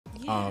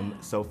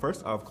So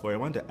first off, Chloe, I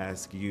wanted to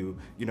ask you,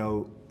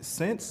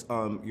 since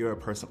you're a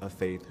person of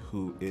faith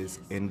who is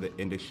in the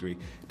industry,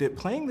 did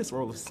playing this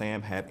role of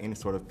Sam have any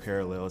sort of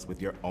parallels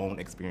with your own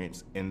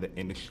experience in the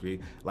industry?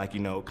 Like,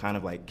 kind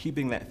of like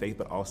keeping that faith,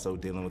 but also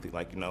dealing with,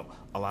 like,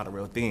 a lot of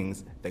real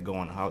things that go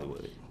on in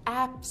Hollywood.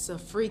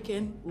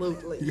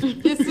 Abso-freaking-lutely.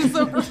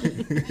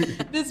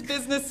 This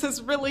business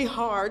is really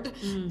hard,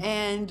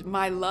 and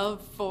my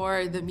love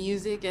for the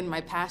music and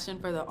my passion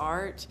for the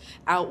art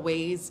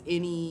outweighs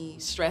any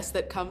stress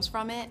that comes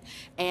from it.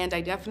 And I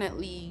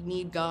definitely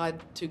need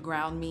God to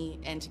ground me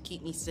and to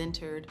keep me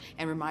centered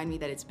and remind me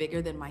that it's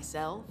bigger than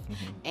myself,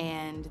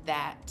 and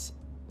that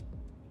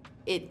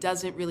it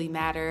doesn't really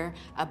matter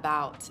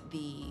about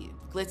the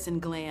glitz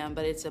and glam,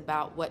 but it's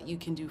about what you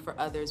can do for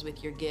others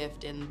with your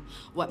gift and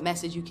what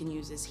message you can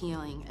use as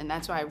healing. And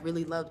that's why I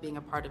really love being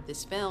a part of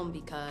this film,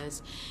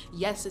 because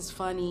yes, it's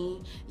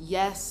funny,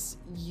 yes,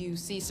 you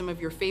see some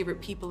of your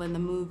favorite people in the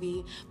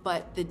movie,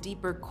 but the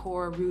deeper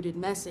core rooted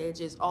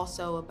message is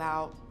also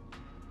about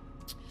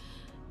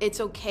it's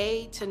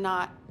okay to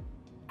not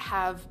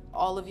have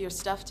all of your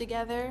stuff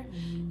together.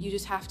 You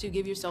just have to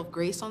give yourself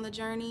grace on the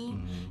journey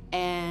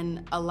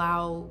and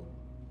allow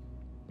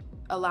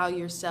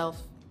yourself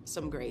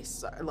some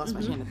grace. I lost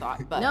my train of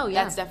thought, but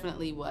that's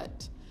definitely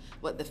what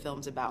the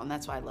film's about, and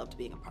that's why I loved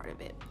being a part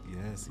of it.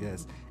 Yes,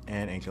 yes.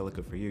 And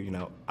Anjelika, for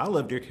you, I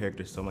loved your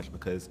character so much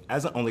because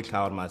as an only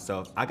child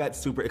myself, I got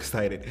super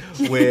excited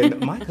when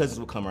my cousins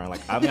would come around.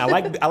 Like, I mean, I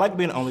like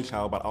being an only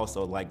child, but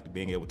also like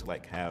being able to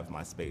like have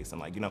my space.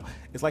 And like,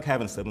 it's like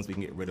having siblings. We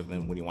can get rid of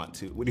them when you want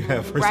to, when you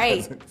have first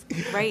cousins.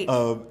 Right.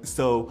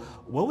 So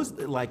what was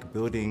it like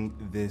building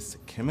this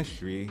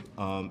chemistry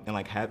and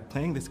like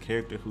playing this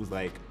character who's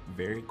like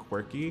very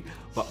quirky,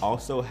 but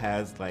also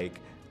has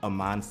like a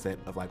mindset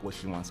of like what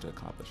she wants to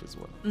accomplish as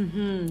well?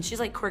 She's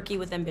like quirky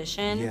with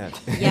ambition. Yeah.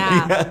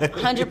 Yeah,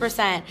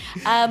 100%.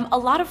 A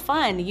lot of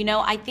fun.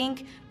 I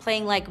think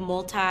playing like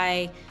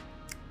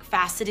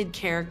multi-faceted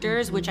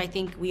characters, which I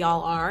think we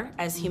all are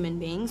as human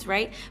beings,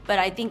 right? But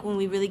I think when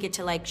we really get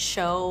to like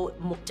show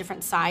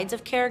different sides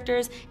of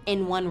characters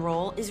in one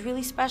role is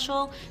really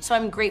special. So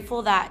I'm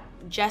grateful that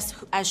Jess,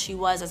 as she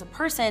was as a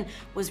person,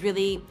 was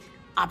really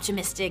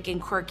optimistic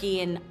and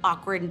quirky and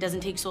awkward and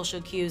doesn't take social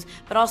cues,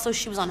 but also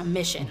she was on a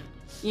mission.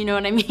 You know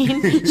what I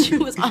mean? She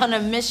was on a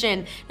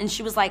mission, and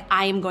she was like,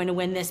 I am going to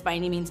win this by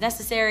any means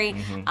necessary.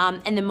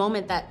 And the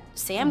moment that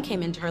Sam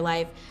came into her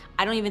life,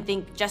 I don't even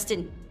think Jess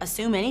didn't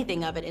assume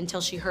anything of it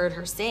until she heard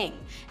her sing.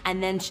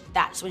 And then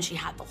that's when she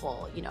had the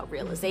whole,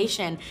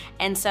 realization.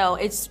 And so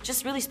it's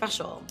just really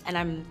special, and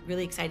I'm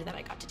really excited that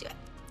I got to do it.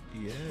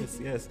 Yes,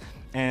 yes.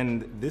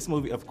 And this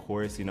movie, of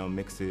course,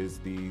 mixes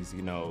these,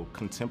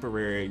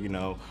 contemporary,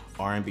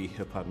 R&B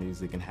hip hop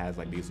music and has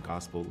like these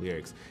gospel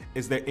lyrics.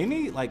 Is there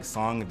any like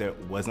song that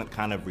wasn't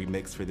kind of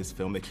remixed for this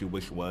film that you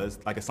wish was?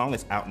 Like a song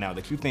that's out now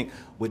that you think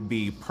would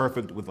be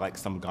perfect with like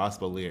some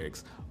gospel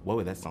lyrics? What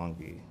would that song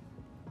be?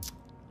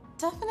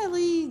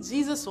 Definitely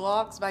Jesus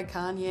Walks by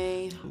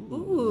Kanye.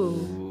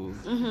 Ooh.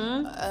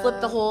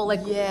 Flip the whole,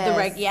 like, the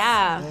right,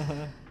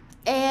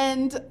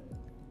 And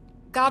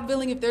God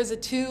willing, if there's a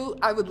 2,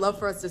 I would love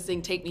for us to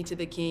sing Take Me to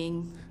the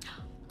King.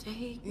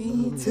 Take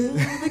me to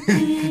the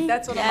King.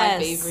 That's one of my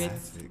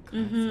favorites.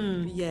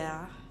 Classic.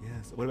 Yeah.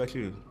 Yes. What about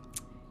you?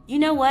 You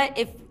know what?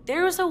 If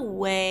there was a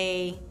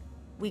way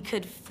we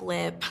could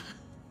flip,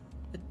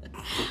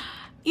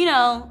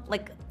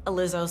 like a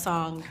Lizzo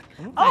song.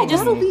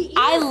 That'll be easy.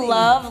 I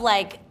love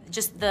like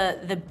just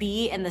the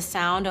beat and the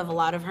sound of a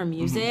lot of her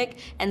music,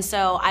 and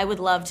so I would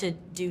love to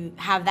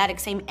have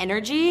that same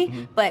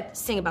energy, but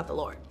sing about the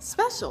Lord.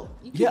 Special.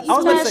 Yeah, I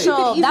was gonna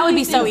say, that would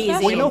be so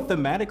easy. Well,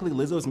 thematically,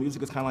 Lizzo's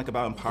music is kind of like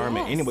about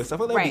empowerment anyway, so I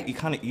feel like that'd be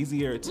kind of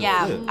easier to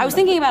flip. I was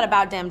thinking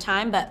about damn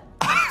time, but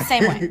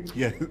same way.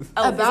 Yes.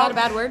 Oh, is that a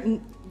bad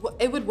word?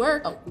 It would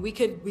work. We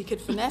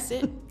could finesse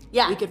it.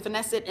 Yeah. We could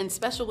finesse it, and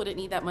special wouldn't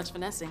need that much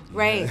finessing.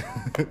 Right.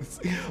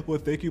 Well,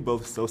 thank you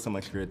both so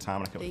much for your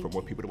time. I can't wait for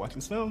more people to watch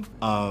this film.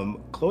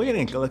 Chloe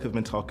and Anjelika have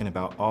been talking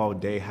about all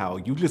day how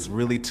you just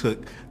really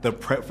took the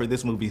prep for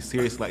this movie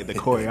seriously, like the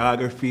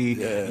choreography,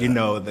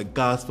 the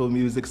gospel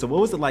music. So what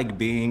was it like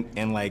being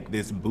in like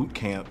this boot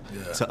camp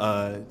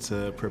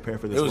to prepare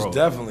for this role? It was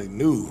definitely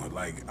new.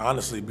 Like,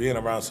 honestly, being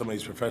around some of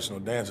these professional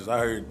dancers, I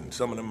heard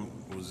some of them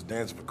was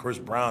dancing for Chris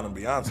Brown and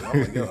Beyonce.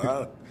 I'm like,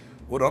 yo,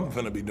 what I'm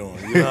finna be doing?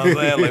 You know what I'm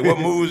saying? Like, what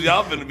moves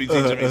y'all finna be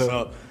teaching me?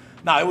 So,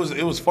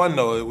 it was fun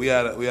though. We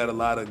had a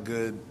lot of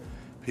good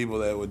people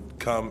that would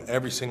come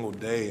every single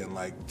day and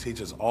like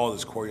teach us all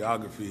this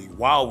choreography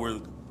while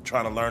we're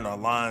trying to learn our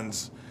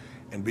lines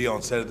and be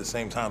on set at the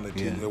same time.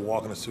 They're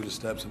walking us through the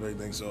steps and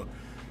everything. So,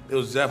 it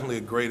was definitely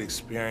a great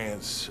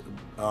experience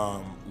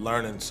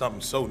learning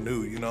something so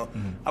new.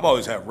 I've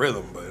always had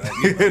rhythm, but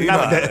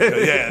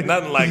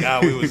nothing like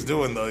how we was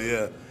doing though.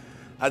 Yeah.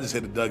 I just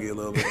hit a Dougie a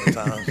little bit at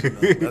times.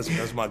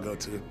 That's my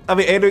go-to. I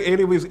mean,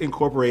 Andy was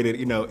incorporated,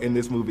 in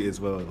this movie as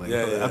well. Like,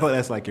 I feel like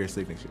that's like your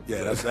signature.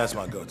 Yeah, that's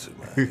my go-to,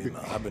 man.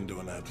 I've been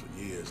doing that for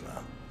years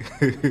now.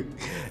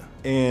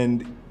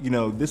 And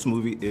this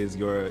movie is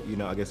your,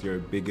 I guess your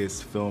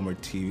biggest film or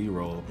TV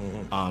role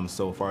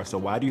so far. So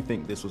why do you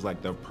think this was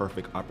like the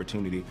perfect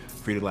opportunity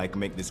for you to like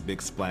make this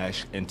big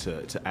splash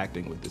into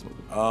acting with this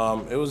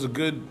movie? It was a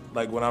good,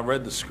 like when I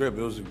read the script,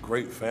 it was a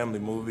great family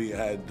movie. It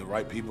had the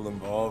right people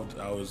involved.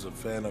 I was a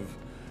fan of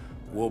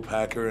Will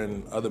Packer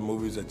and other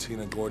movies that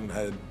Tina Gordon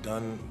had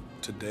done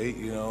to date,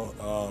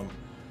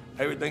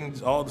 everything,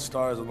 all the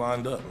stars are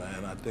lined up,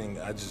 man.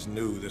 I just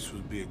knew this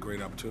would be a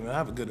great opportunity. I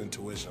have a good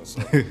intuition,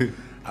 so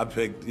I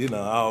picked, I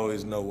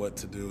always know what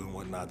to do and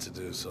what not to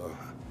do, so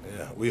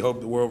yeah. We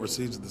hope the world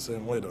receives it the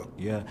same way, though.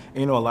 Yeah,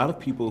 and a lot of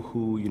people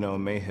who,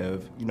 may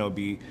have,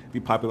 be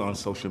popular on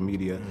social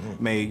media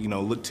may,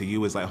 look to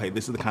you as like, hey,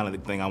 this is the kind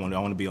of thing I want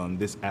to be on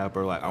this app,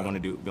 or like I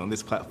want to be on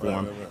this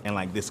platform, and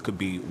like this could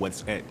be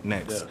what's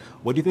next. Yeah.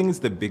 What do you think is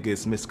the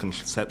biggest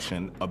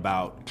misconception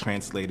about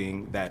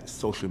translating that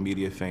social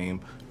media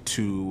fame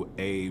to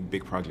a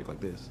big project like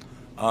this?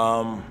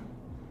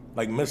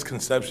 Like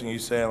misconception, you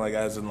saying like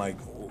as in like,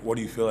 what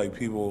do you feel like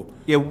people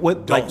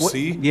don't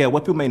see? Yeah,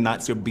 what people may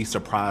not be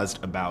surprised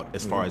about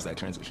as far as that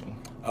transition?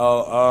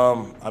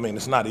 I mean,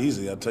 it's not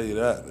easy, I'll tell you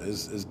that.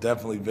 It's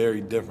definitely very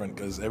different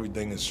because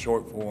everything is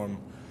short form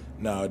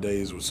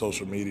nowadays with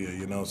social media,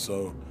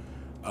 so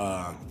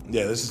yeah,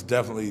 this is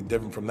definitely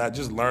different from that.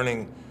 Just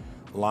learning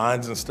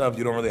lines and stuff,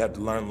 you don't really have to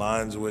learn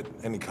lines with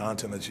any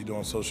content that you do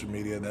on social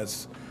media.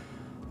 That's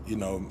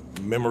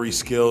memory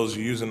skills,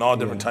 you're using all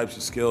different types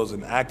of skills,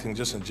 and acting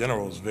just in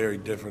general is very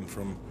different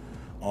from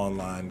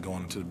online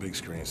going to the big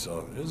screen.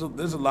 So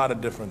there's a lot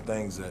of different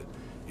things that,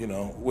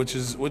 which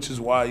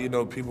is why,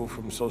 people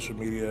from social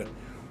media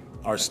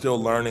are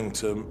still learning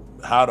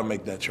how to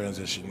make that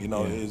transition.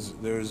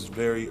 There's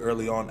very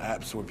early on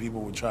apps where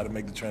people would try to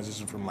make the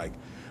transition from like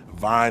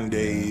Vine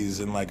days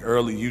and like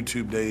early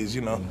YouTube days,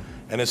 and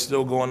it's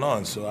still going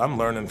on. So I'm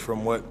learning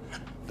from what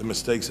the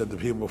mistakes that the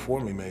people before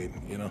me made,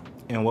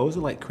 And what was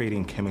it like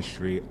creating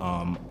chemistry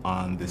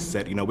on this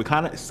set? We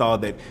kind of saw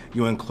that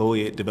you and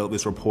Chloe developed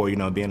this rapport,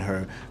 being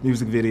her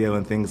music video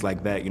and things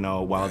like that,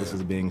 while this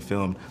was being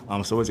filmed.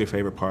 So what was your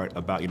favorite part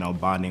about,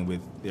 bonding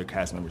with your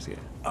cast members here?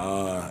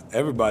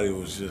 Everybody,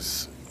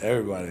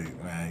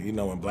 man.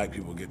 When black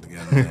people get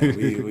together, man,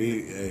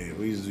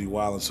 we used to be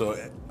wilding. So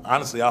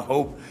honestly, I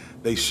hope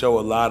they show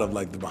a lot of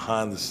like the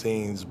behind the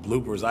scenes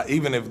bloopers.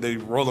 Even if they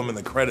roll them in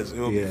the credits, it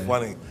would be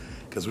funny.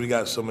 Because we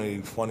got so many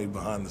funny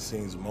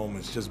behind-the-scenes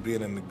moments, just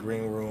being in the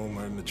green room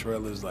or in the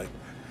trailers, like,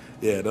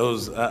 yeah,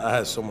 I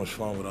had so much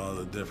fun with all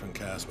the different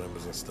cast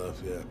members and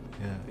stuff,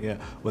 Yeah.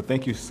 Well,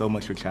 thank you so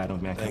much for chatting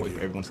with me. I can't wait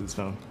for everyone to see this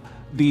film.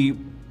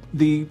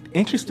 The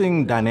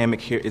interesting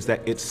dynamic here is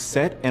that it's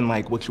set in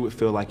like what you would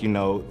feel like,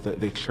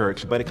 the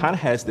church, but it kind of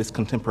has this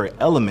contemporary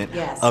element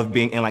of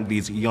being in like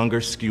these younger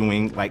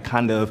skewing, like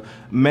kind of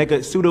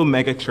pseudo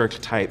mega church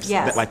types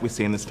that like we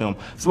see in this film.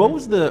 So what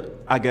was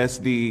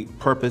the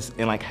purpose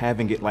in like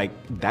having it like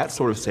that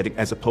sort of setting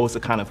as opposed to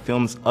kind of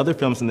other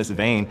films in this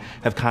vein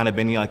have kind of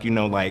been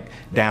like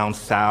down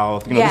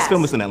south. This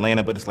film is in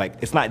Atlanta, but it's like,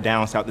 it's not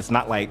down south. It's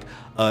not like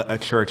a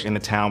church in a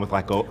town with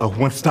like a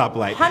one-stop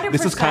light. 100%.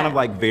 This is kind of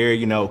like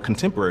very,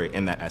 contemporary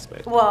in that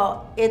aspect.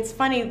 Well, it's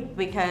funny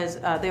because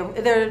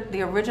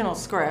the original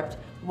script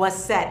was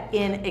set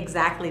in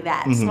exactly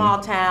that small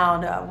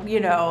town.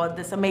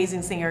 This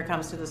amazing singer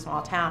comes to the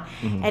small town,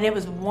 and it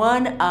was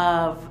one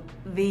of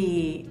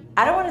the,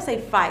 I don't want to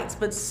say fights,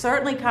 but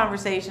certainly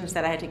conversations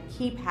that I had to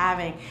keep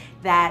having,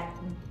 that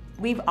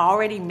we've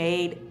already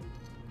made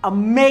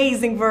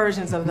amazing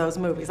versions of those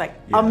movies,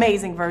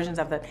 amazing versions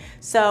of them.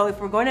 So if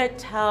we're going to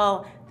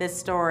tell this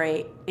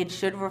story, it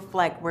should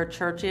reflect where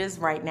church is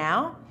right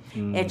now.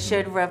 It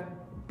should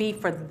be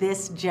for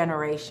this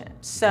generation.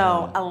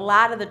 So a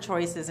lot of the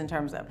choices in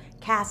terms of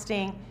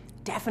casting,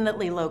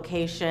 definitely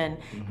location,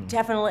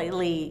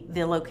 definitely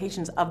the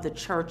locations of the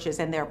churches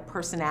and their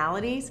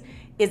personalities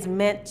is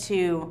meant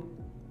to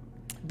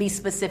be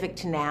specific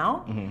to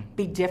now,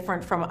 be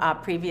different from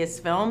previous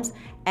films,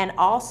 and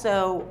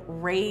also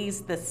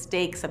raise the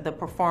stakes of the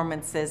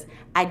performances.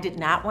 I did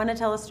not want to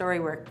tell a story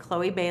where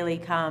Chloe Bailey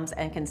comes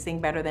and can sing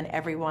better than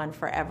everyone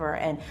forever,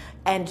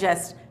 and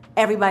just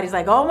everybody's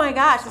like, oh my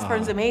gosh, this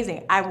person's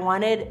amazing. I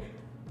wanted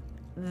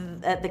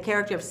the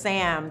character of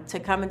Sam to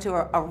come into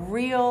a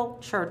real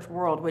church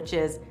world, which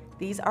is,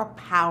 these are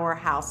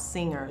powerhouse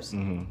singers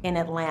in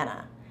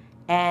Atlanta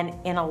and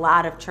in a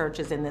lot of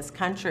churches in this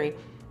country.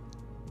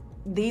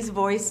 These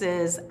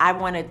voices, I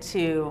wanted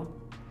to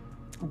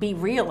be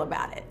real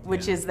about it,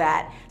 which is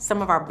that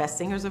some of our best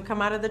singers have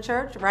come out of the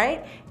church,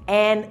 right?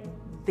 And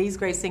these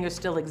great singers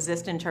still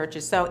exist in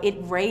churches. So it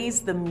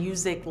raised the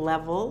music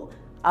level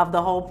of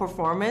the whole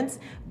performance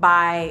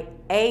by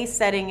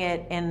setting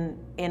it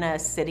in a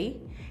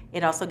city.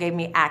 It also gave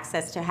me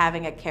access to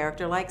having a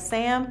character like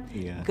Sam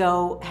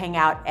go hang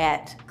out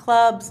at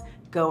clubs,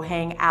 go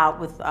hang out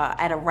with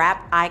at a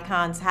rap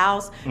icon's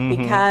house,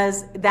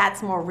 because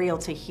that's more real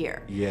to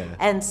hear.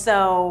 And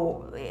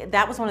so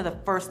that was one of the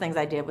first things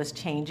I did, was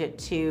change it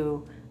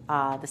to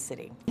the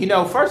city. You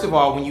know, first of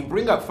all, when you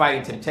bring up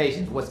Fighting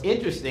Temptations, what's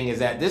interesting is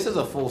that this is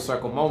a full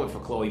circle moment for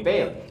Chloe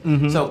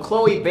Bailey. So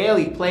Chloe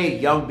Bailey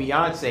played young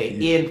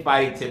Beyonce in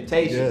Fighting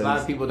Temptations. A lot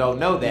of people don't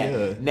know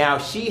that. Now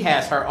she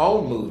has her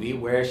own movie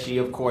where she,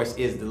 of course,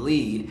 is the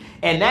lead.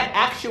 And that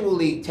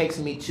actually takes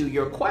me to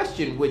your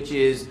question, which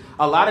is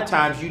a lot of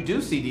times you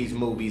do see these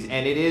movies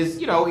and it is,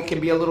 you know, it can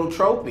be a little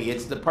tropey.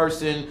 It's the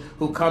person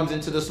who comes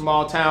into the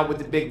small town with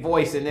the big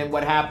voice and then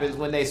what happens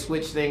when they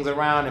switch things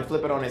around and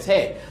flip it on its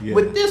head.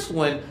 With this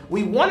one,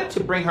 we wanted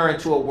to bring her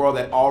into a world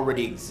that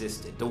already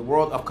existed, the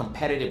world of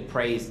competitive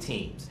praise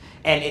teams.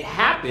 And it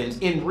happens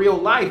in real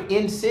life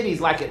in cities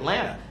like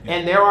Atlanta.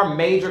 And there are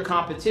major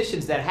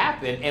competitions that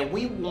happen, and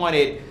we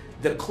wanted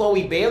the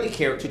Chloe Bailey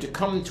character to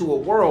come into a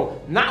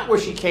world, not where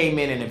she came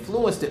in and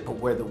influenced it, but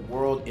where the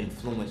world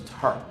influenced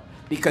her.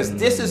 Because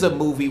this is a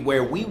movie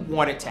where we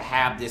wanted to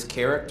have this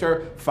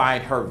character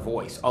find her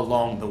voice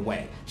along the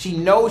way. She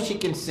knows she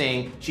can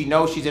sing, she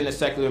knows she's into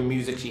secular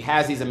music, she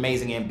has these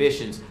amazing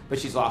ambitions, but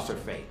she's lost her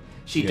faith.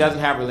 She doesn't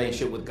have a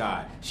relationship with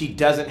God. She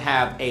doesn't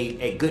have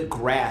a good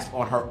grasp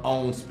on her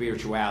own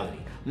spirituality.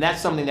 And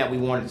that's something that we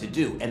wanted to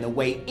do. And the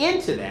way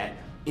into that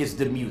is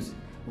the music.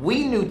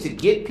 We knew to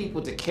get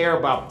people to care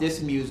about this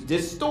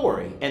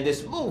story and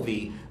this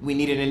movie, we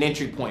needed an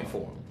entry point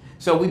for them.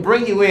 So we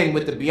bring you in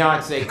with the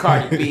Beyonce,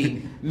 Cardi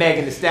B,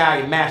 Megan Thee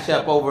Stallion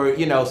mashup over,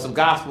 you know, some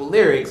gospel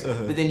lyrics,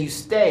 but then you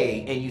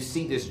stay and you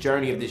see this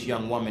journey of this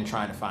young woman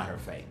trying to find her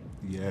faith.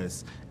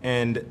 Yes,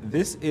 and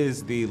this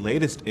is the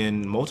latest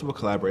in multiple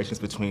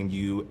collaborations between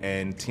you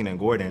and Tina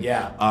Gordon.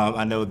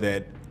 I know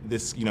that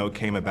this, you know,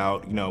 came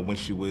about, you know, when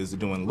she was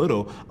doing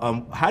Little.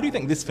 How do you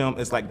think this film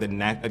is like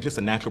just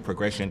a natural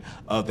progression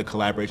of the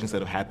collaborations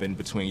that have happened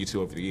between you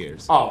two over the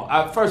years?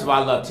 First of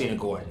all, I love Tina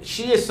Gordon.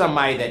 She is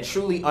somebody that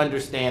truly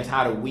understands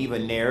how to weave a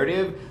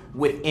narrative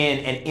within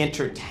an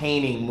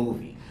entertaining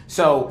movie.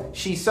 So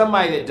she's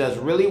somebody that does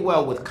really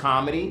well with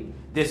comedy.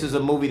 This is a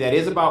movie that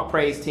is about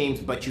praise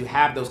teams, but you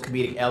have those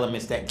comedic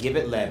elements that give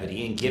it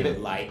levity and give it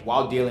light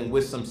while dealing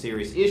with some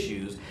serious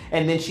issues.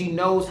 And then she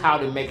knows how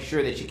to make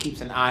sure that she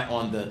keeps an eye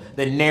on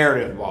the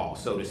narrative ball,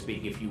 so to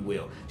speak, if you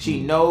will. She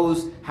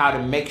knows how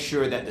to make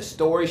sure that the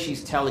story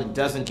she's telling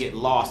doesn't get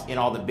lost in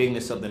all the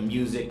bigness of the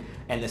music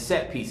and the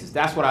set pieces.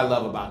 That's what I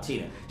love about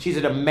Tina. She's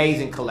an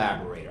amazing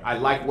collaborator. I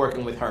like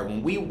working with her.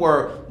 When we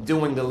were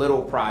doing the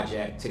Little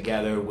project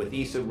together with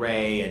Issa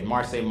Rae and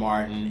Marseille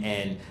Martin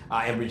and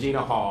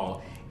Regina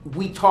Hall,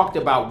 we talked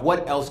about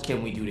what else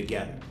can we do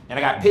together. And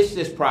I got pitched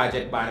this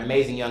project by an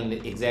amazing young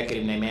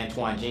executive named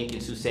Antoine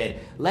Jenkins who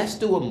said, let's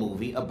do a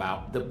movie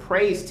about the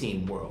praise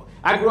team world.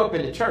 I grew up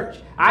in the church.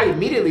 I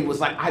immediately was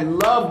like, I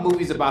love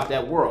movies about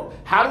that world.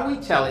 How do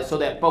we tell it so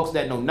that folks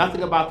that know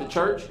nothing about the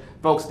church,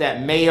 folks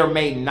that may or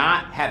may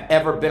not have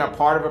ever been a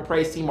part of a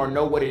praise team or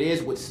know what it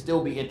is would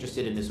still be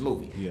interested in this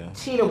movie?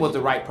 Tina was the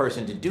right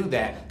person to do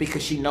that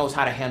because she knows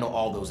how to handle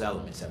all those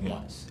elements at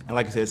once. And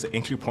like I said, it's an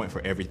entry point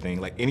for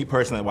everything. Like any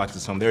person that watches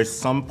this film, there's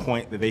some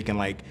point that they can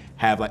like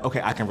have like,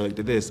 okay, I can relate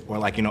to this, or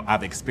like, you know,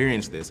 I've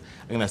experienced this.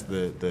 I think that's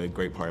the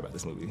great part about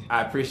this movie.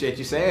 I appreciate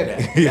you saying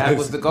that. That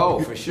was the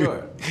goal for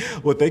sure.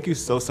 Well, thank you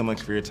so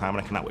much for your time,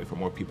 and I cannot wait for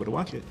more people to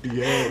watch it.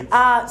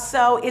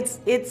 So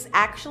it's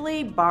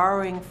actually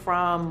borrowing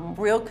from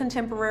real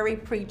contemporary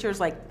preachers.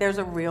 Like there's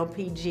a real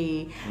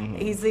PG.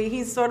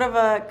 He's sort of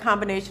a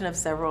combination of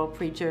several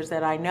preachers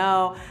that I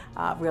know.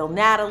 Real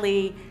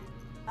Natalie,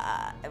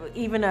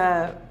 even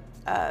a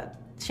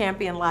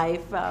Champion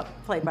Life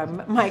played by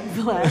Mike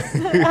Bless.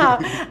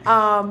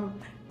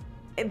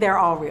 They're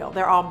all real.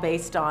 They're all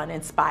based on,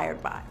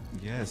 inspired by.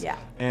 Yes.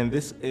 And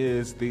this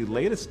is the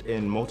latest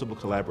in multiple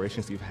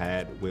collaborations you've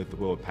had with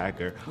Will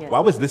Packer. Why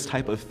was this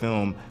type of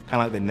film kind of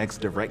like the next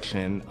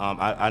direction?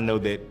 I know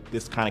that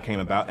this kind of came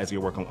about as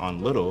you're working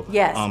on Little.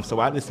 So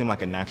why did this seem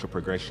like a natural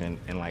progression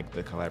in like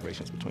the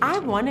collaborations between you two? I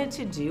wanted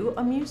to do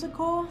a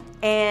musical,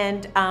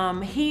 and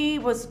he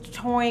was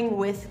toying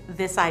with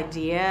this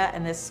idea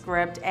and this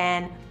script,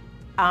 and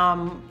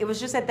it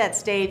was just at that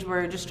stage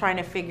where we're just trying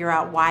to figure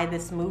out why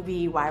this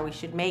movie, why we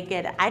should make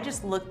it. I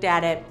just looked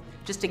at it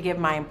just to give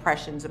my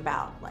impressions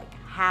about like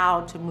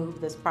how to move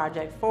this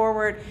project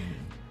forward,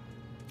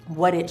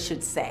 what it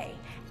should say.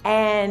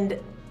 And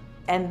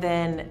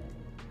then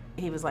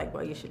he was like,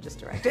 well, you should just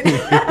direct it.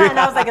 And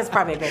I was like, it's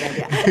probably a great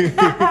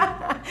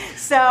idea.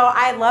 So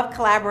I love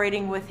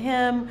collaborating with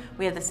him.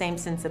 We have the same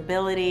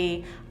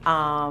sensibility.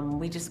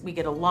 We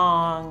get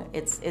along.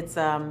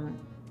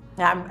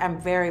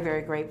 I'm very,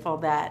 very grateful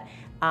that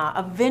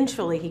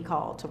eventually he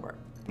called to work.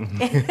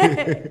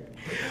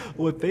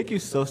 Well, thank you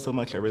so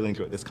much. I really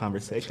enjoyed this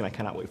conversation. I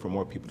cannot wait for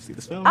more people to see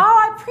this film. Oh,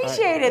 I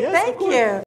appreciate it. Thank you.